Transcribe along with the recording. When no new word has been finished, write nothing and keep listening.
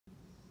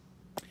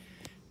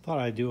Thought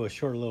I'd do a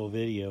short little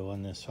video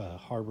on this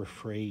Harbor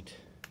Freight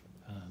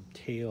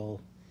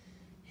tail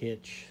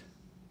hitch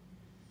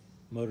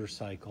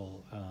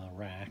motorcycle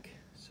rack.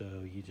 So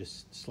you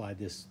just slide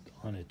this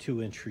on a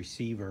 2-inch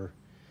receiver,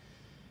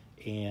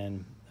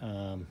 and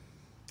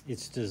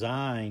it's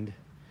designed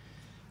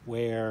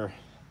where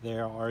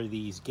there are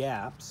these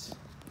gaps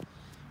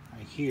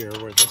right here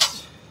where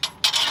this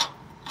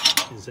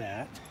is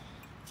at,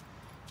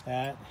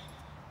 and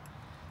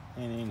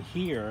in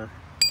here,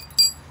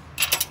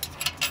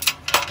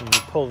 and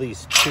you pull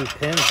these 2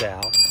 pins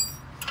out,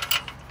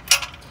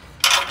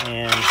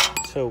 and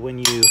so when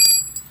you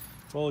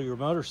roll your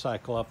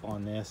motorcycle up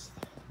on this,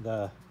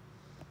 the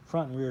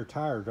front and rear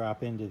tire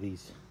drop into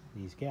these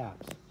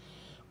gaps.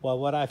 Well,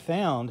 what I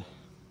found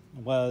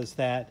was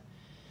that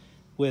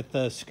with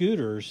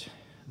scooters,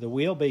 the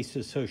wheelbase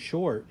is so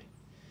short,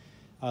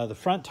 the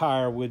front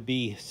tire would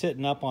be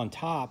sitting up on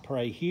top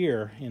right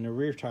here, and the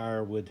rear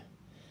tire would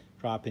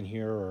drop in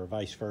here, or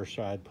vice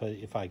versa.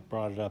 If I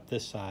brought it up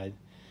this side,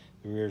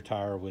 the rear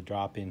tire would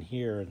drop in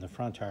here and the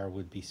front tire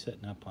would be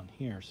sitting up on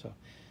here. So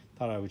I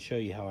thought I would show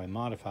you how I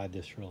modified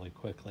this really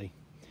quickly.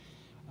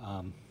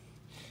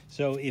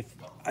 So if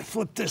I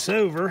flip this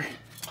over,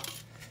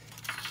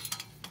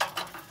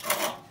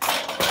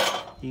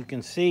 you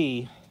can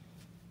see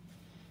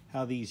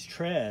how these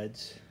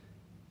treads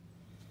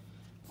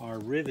are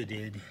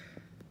riveted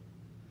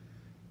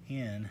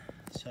in.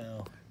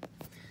 So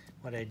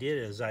what I did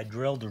is I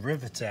drilled the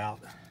rivets out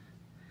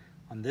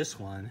on this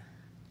one,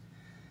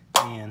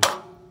 and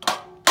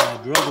when I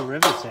drilled the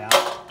rivets out,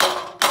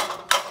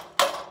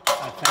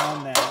 I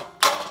found that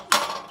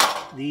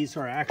these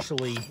are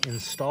actually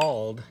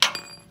installed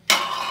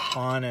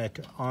on a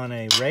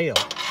rail.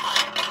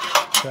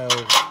 So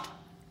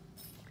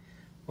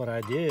what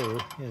I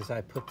do is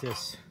I put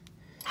this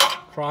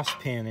cross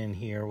pin in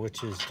here,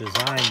 which is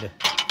designed to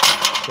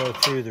go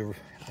through the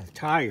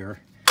tire,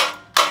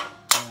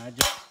 and I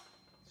just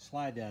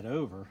slide that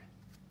over,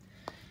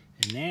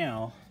 and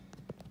now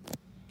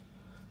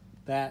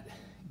that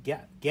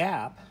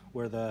gap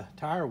where the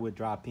tire would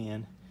drop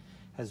in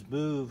has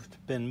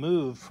been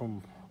moved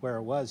from where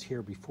it was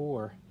here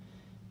before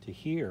to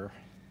here.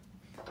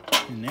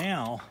 And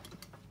now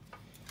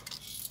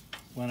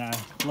when I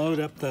load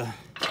up the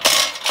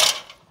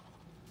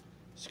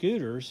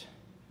scooters,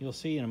 you'll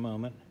see in a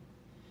moment,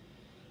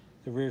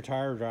 the rear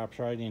tire drops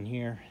right in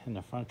here and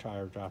the front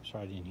tire drops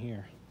right in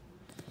here.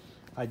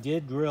 I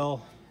did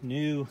drill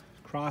new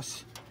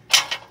cross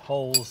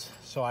holes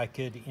so I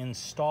could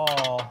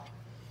install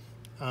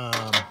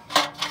a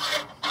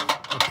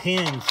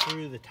pin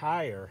through the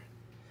tire.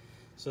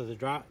 So the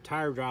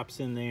tire drops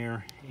in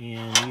there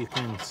and you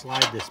can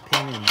slide this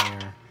pin in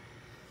there.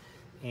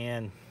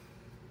 And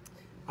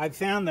I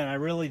found that I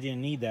really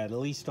didn't need that, at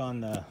least on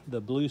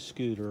the blue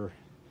scooter,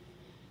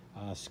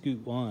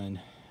 Scoot 1.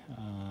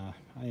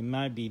 It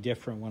might be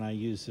different when I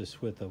use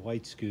this with a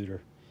white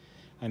scooter.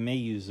 I may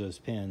use those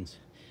pins.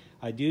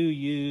 I do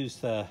use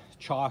the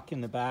chalk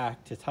in the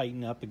back to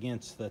tighten up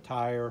against the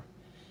tire,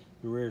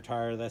 the rear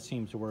tire. That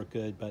seems to work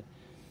good, but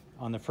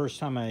on the first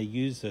time I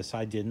used this,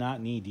 I did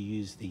not need to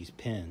use these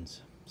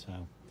pins.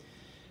 So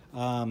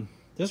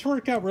this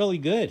worked out really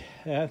good.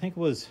 I think it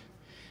was,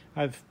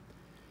 I've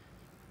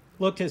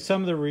looked at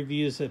some of the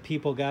reviews that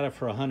people got it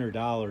for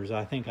 $100.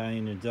 I think I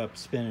ended up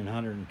spending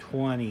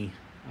 $120.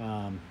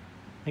 I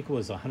think it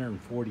was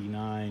 $149,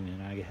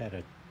 and I had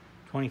a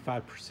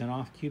 25%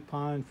 off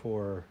coupon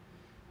for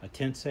a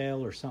tent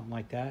sale or something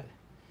like that.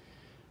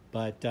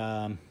 But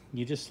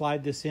you just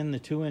slide this in the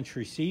 2-inch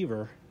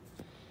receiver,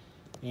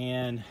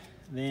 and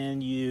then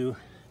you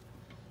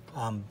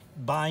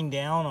bind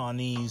down on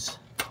these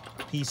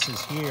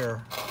pieces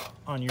here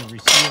on your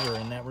receiver,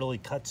 and that really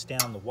cuts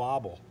down the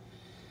wobble.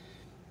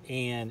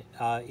 And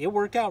it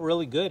worked out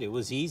really good. It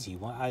was easy.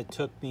 It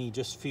took me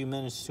just a few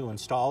minutes to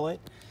install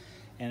it,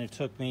 and it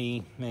took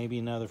me maybe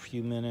another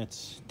few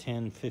minutes,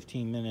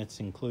 10-15 minutes,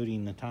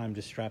 including the time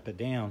to strap it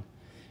down.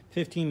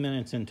 15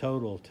 minutes in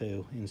total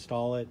to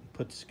install it,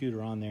 put the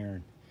scooter on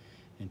there,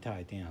 and tie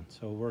it down.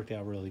 So it worked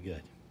out really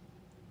good.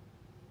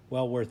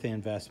 Well worth the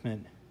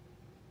investment.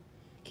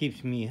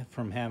 Keeps me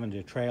from having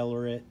to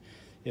trailer it.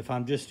 If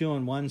I'm just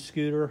doing one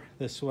scooter,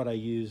 this is what I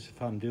use.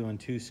 If I'm doing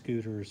 2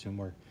 scooters and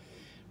we're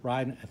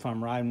riding, if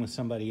I'm riding with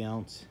somebody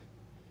else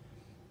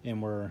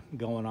and we're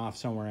going off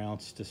somewhere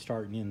else to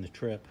start in the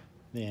trip,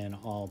 then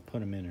I'll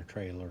put them in a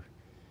trailer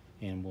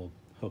and we'll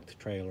hook the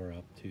trailer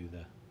up to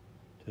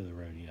the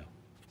rodeo.